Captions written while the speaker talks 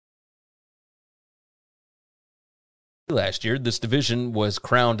last year. This division was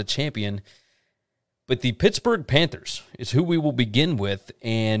crowned a champion. But the Pittsburgh Panthers is who we will begin with,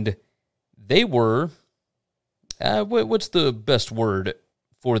 and they were, what's the best word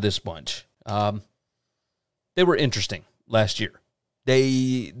for this bunch? They were interesting last year.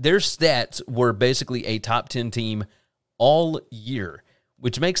 Their stats were basically a top 10 team all year,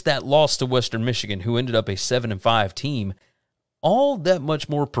 which makes that loss to Western Michigan, who ended up a 7-5 team, all that much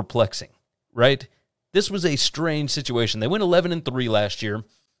more perplexing, right? This was a strange situation. They went 11-3 last year.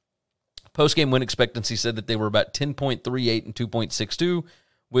 Post-game win expectancy said that they were about 10.38 and 2.62,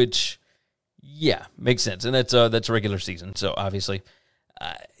 which, yeah, makes sense. And that's regular season. So obviously,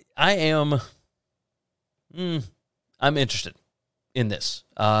 I'm interested in this.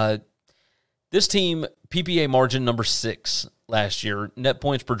 This team, PPA margin number 6 last year. Net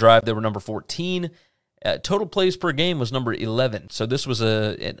points per drive, they were number 14. Total plays per game was number 11. So this was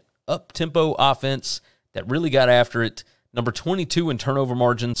an up-tempo offense that really got after it. Number 22 in turnover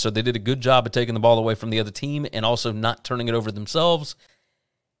margin, so they did a good job of taking the ball away from the other team and also not turning it over themselves.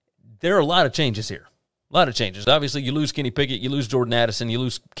 There are a lot of changes here. A lot of changes. Obviously, you lose Kenny Pickett, you lose Jordan Addison, you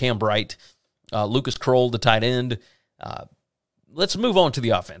lose Cam Bright, Lucas Kroll, the tight end. Let's move on to the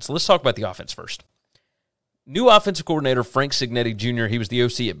offense. Let's talk about the offense first. New offensive coordinator Frank Cignetti Jr., he was the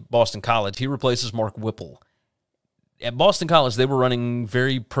OC at Boston College. He replaces Mark Whipple. At Boston College, they were running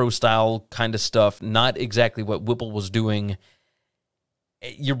very pro-style kind of stuff, not exactly what Whipple was doing.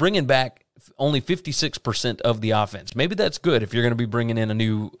 You're bringing back only 56% of the offense. Maybe that's good if you're going to be bringing in a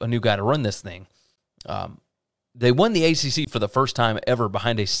new guy to run this thing. They won the ACC for the first time ever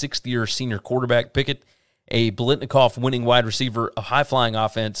behind a sixth-year senior quarterback, Pickett, a Biletnikoff winning wide receiver, a high-flying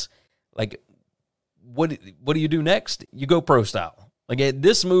offense. Like, what do you do next? You go pro-style. Like,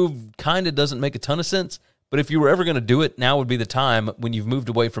 this move kind of doesn't make a ton of sense, but if you were ever going to do it, now would be the time when you've moved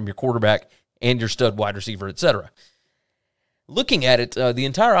away from your quarterback and your stud wide receiver, etc. Looking at it, the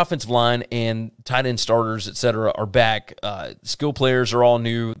entire offensive line and tight end starters, etc., are back. Skill players are all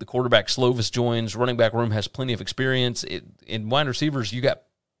new. The quarterback Slovis joins. Running back room has plenty of experience. In wide receivers, you got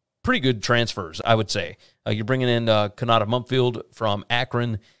pretty good transfers, I would say. You're bringing in Kanata Mumfield from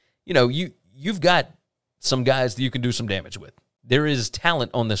Akron. You know, you've got some guys that you can do some damage with. There is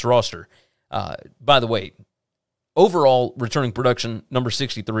talent on this roster. By the way, overall returning production, number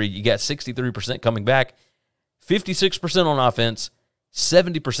 63, you got 63% coming back, 56% on offense,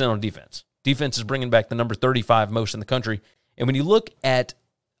 70% on defense. Defense is bringing back the number 35 most in the country. And when you look at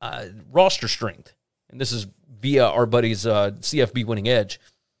roster strength, and this is via our buddy's CFB Winning Edge,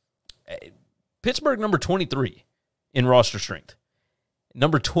 Pittsburgh number 23 in roster strength,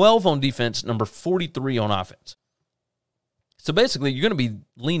 number 12 on defense, number 43 on offense. So basically, you're going to be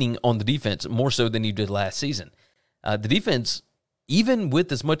leaning on the defense more so than you did last season. The defense, even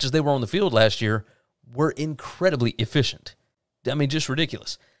with as much as they were on the field last year, were incredibly efficient. I mean, just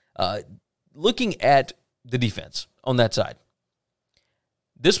ridiculous. Looking at the defense on that side,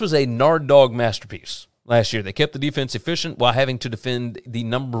 this was a Nard Dog masterpiece last year. They kept the defense efficient while having to defend the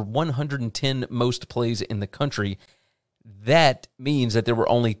number 110 most plays in the country. That means that there were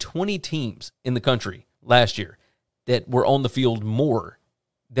only 20 teams in the country last year that were on the field more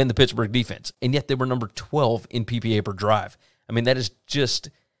than the Pittsburgh defense, and yet they were number 12 in PPA per drive. I mean, that is just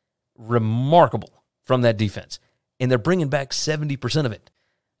remarkable from that defense, and they're bringing back 70% of it.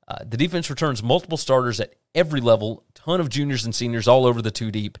 The defense returns multiple starters at every level, ton of juniors and seniors all over the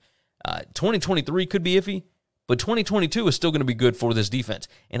two deep. 2023 could be iffy, but 2022 is still going to be good for this defense,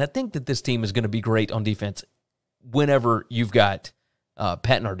 and I think that this team is going to be great on defense whenever you've got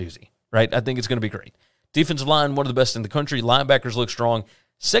Pat Narduzzi, right? I think it's going to be great. Defensive line, one of the best in the country. Linebackers look strong.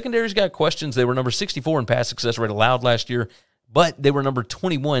 Secondary's got questions. They were number 64 in pass success rate allowed last year, but they were number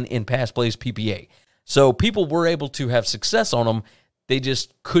 21 in pass plays PPA. So people were able to have success on them. They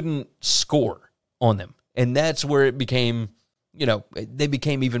just couldn't score on them. And that's where it became, they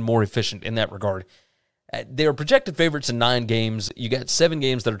became even more efficient in that regard. They are projected favorites in 9 games. You got 7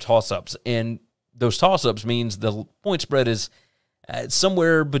 games that are toss-ups, and those toss-ups means the point spread is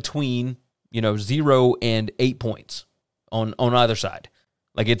somewhere between 0 and 8 points on either side.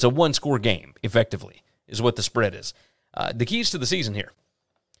 Like, it's a one-score game, effectively, is what the spread is. The keys to the season here.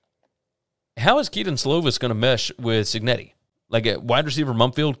 How is Kedon Slovis going to mesh with Cignetti? Like, a wide receiver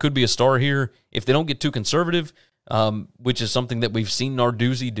Mumfield could be a star here if they don't get too conservative, which is something that we've seen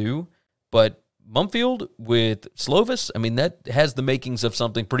Narduzzi do. But Mumfield with Slovis, I mean, that has the makings of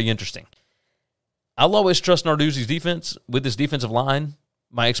something pretty interesting. I'll always trust Narduzzi's defense. With this defensive line,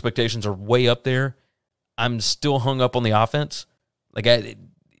 my expectations are way up there. I'm still hung up on the offense. Like,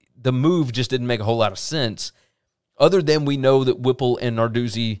 the move just didn't make a whole lot of sense, other than we know that Whipple and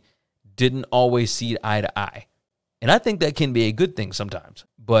Narduzzi didn't always see eye to eye. And I think that can be a good thing sometimes.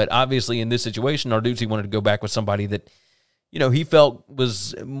 But obviously in this situation, Narduzzi wanted to go back with somebody that, he felt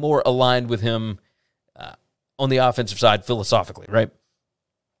was more aligned with him on the offensive side philosophically, right?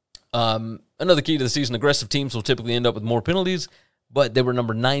 Another key to the season, aggressive teams will typically end up with more penalties, but they were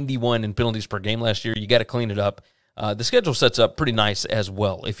number 91 in penalties per game last year. You got to clean it up. The schedule sets up pretty nice as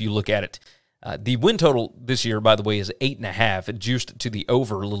well if you look at it. The win total this year, by the way, is 8.5. It juiced to the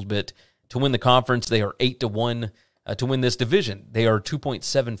over a little bit. To win the conference, they are 8-1. To win this division, they are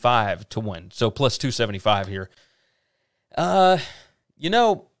 2.75 to win. So plus 275 here.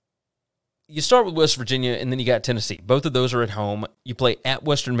 You start with West Virginia, and then you got Tennessee. Both of those are at home. You play at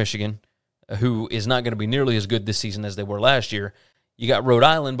Western Michigan, who is not going to be nearly as good this season as they were last year. You got Rhode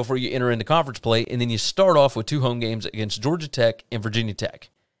Island before you enter into conference play, and then you start off with 2 home games against Georgia Tech and Virginia Tech.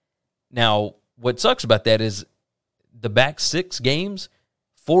 Now, what sucks about that is the back 6 games,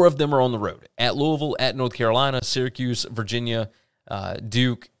 4 of them are on the road. At Louisville, at North Carolina, Syracuse, Virginia,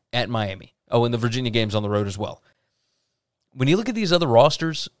 Duke, at Miami. Oh, and the Virginia game's on the road as well. When you look at these other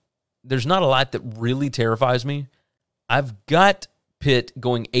rosters, there's not a lot that really terrifies me. I've got Pitt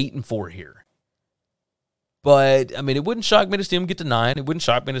going 8-4 here. But, it wouldn't shock me to see them get to 9. It wouldn't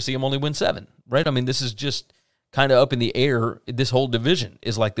shock me to see them only win 7, right? This is just kind of up in the air. This whole division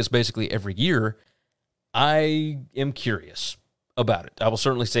is like this basically every year. I am curious about it. I will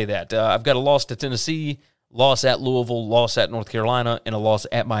certainly say that. I've got a loss to Tennessee, loss at Louisville, loss at North Carolina, and a loss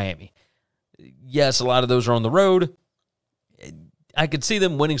at Miami. Yes, a lot of those are on the road. I could see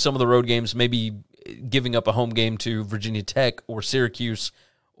them winning some of the road games, maybe giving up a home game to Virginia Tech or Syracuse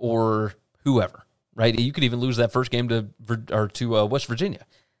or whoever, right? You could even lose that first game to West Virginia.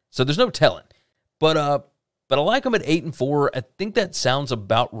 So there's no telling. But I like them at 8-4. I think that sounds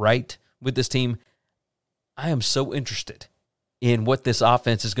about right with this team. I am so interested in what this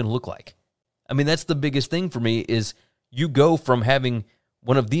offense is going to look like. That's the biggest thing for me is you go from having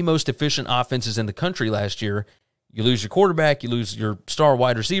one of the most efficient offenses in the country last year. You lose your quarterback, you lose your star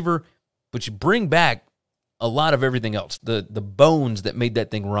wide receiver, but you bring back a lot of everything else, the bones that made that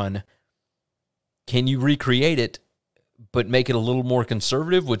thing run. Can you recreate it, but make it a little more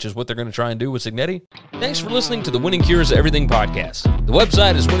conservative, which is what they're going to try and do with Cignetti? Thanks for listening to the Winning Cures Everything podcast. The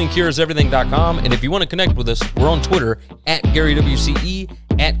website is winningcureseverything.com, and if you want to connect with us, we're on Twitter at GaryWCE,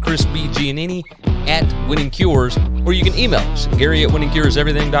 at Chris B. Giannini, at Winning Cures, or you can email us, Gary at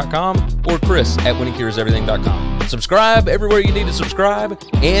winningcureseverything.com or Chris at winningcureseverything.com. Subscribe everywhere you need to subscribe,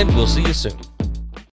 and we'll see you soon.